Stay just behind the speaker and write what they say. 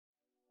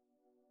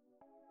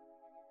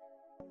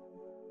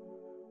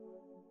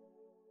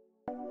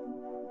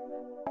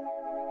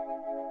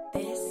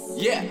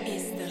Yeah.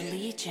 Is the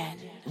Legion.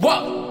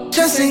 What?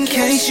 Just in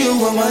case you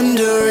were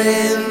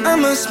wondering, I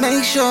must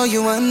make sure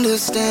you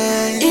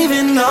understand.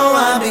 Even though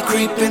I be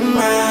creeping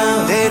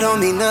round, they don't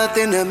mean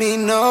nothing to me,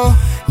 no.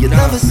 Your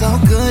love is so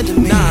good to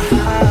me.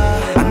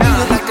 I need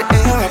it like the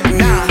air I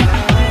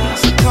breathe.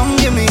 So come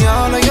give me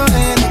all of your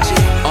energy.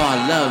 Oh,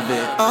 I love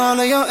it. All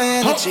of your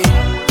energy.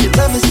 Your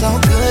love is so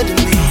good to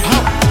me.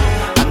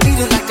 I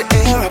need it like the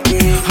air I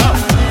breathe.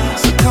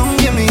 So come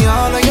give me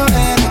all of your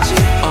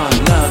energy. Oh, I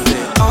love it.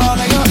 All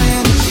of your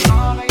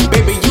energy.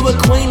 Baby, you a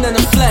queen in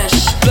the flesh.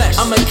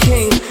 I'm a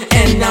king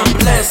and I'm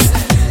blessed.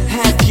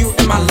 Have you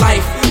in my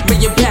life,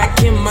 bring you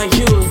back in my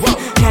youth.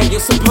 Had you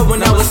support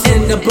when I was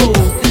in the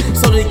booth.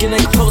 Slowly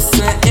getting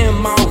closer in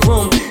my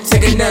room,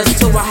 taking us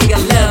to a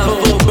higher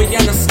level,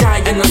 beyond the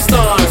sky and the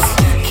stars.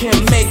 Can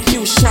make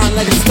you shine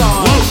like a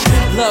star.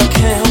 Love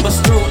can't help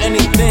us through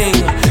anything.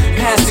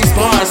 Past these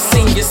bars,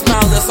 seeing your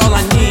smile, that's all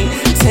I need.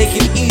 Take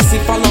it easy,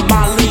 follow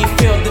my lead,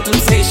 feel the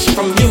temptation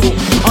from you.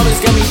 Always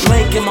got me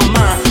blank in my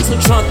mind, so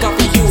drunk off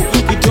of you.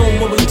 We doing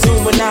what we do,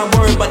 and not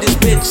worried about this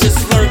bitch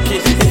just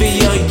lurking. It be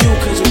you,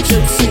 cause you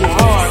trip too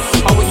hard.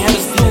 All we have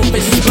is blue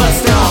faces,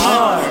 bust down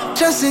hard.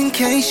 Just in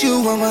case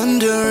you were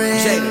wondering,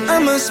 I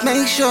must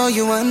make sure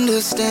you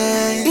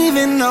understand.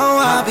 Even though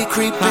I be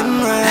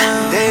creeping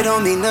round, they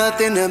don't mean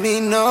nothing to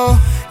me, no.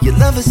 Your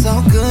love is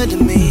so good to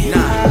me.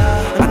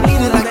 I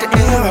need it like the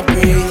air I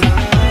breathe.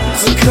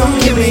 So come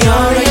give me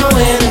all of your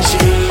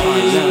energy.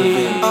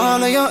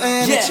 All of your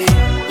energy.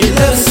 Your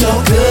love is so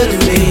good to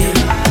me.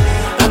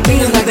 I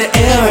need it like the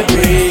air I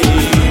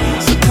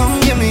breathe. So come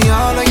give me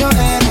all of your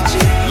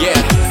energy. Yeah.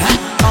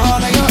 All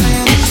of your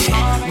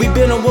energy. We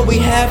build on what we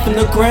have from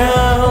the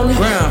ground.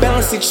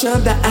 Balance each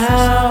other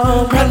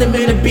out. Proud to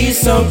me to be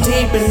so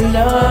deep in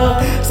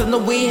love.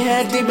 Something we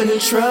had deep in the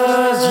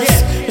trust.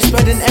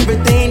 Respecting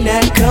everything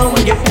that come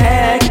with your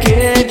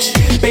package.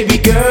 Baby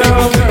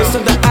girl, it's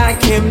something I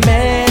can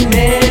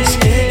manage.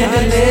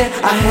 Handle it,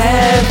 I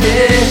have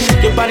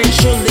it. Your body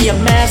truly a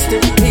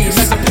masterpiece.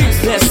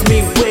 Bless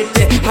me with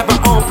it. Have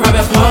our own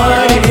private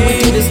party. We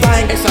do this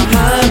like it's a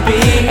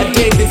hobby.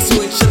 Addicted to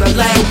each other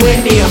like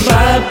Whitney and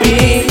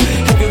Bobby.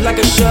 Like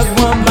a Shug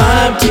One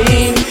Mob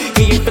Team.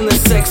 Yeah, you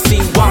feeling sexy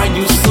while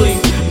you sleep.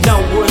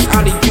 No words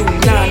out of you,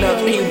 not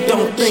of me.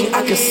 Don't think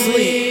I can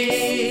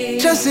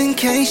sleep. Just in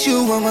case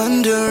you were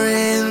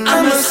wondering,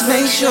 I must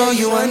make sure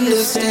you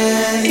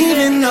understand.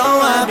 Even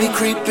though I be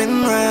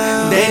creeping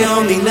round, they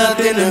don't mean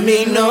nothing to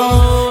me,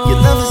 no. Your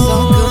love is so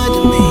good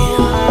to me.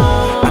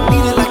 I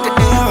need it like the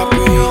air I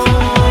breathe.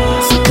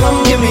 So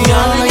come give me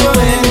all of your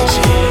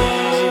energy.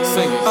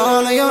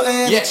 All of your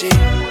energy.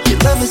 Your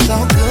love is so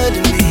good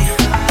to me.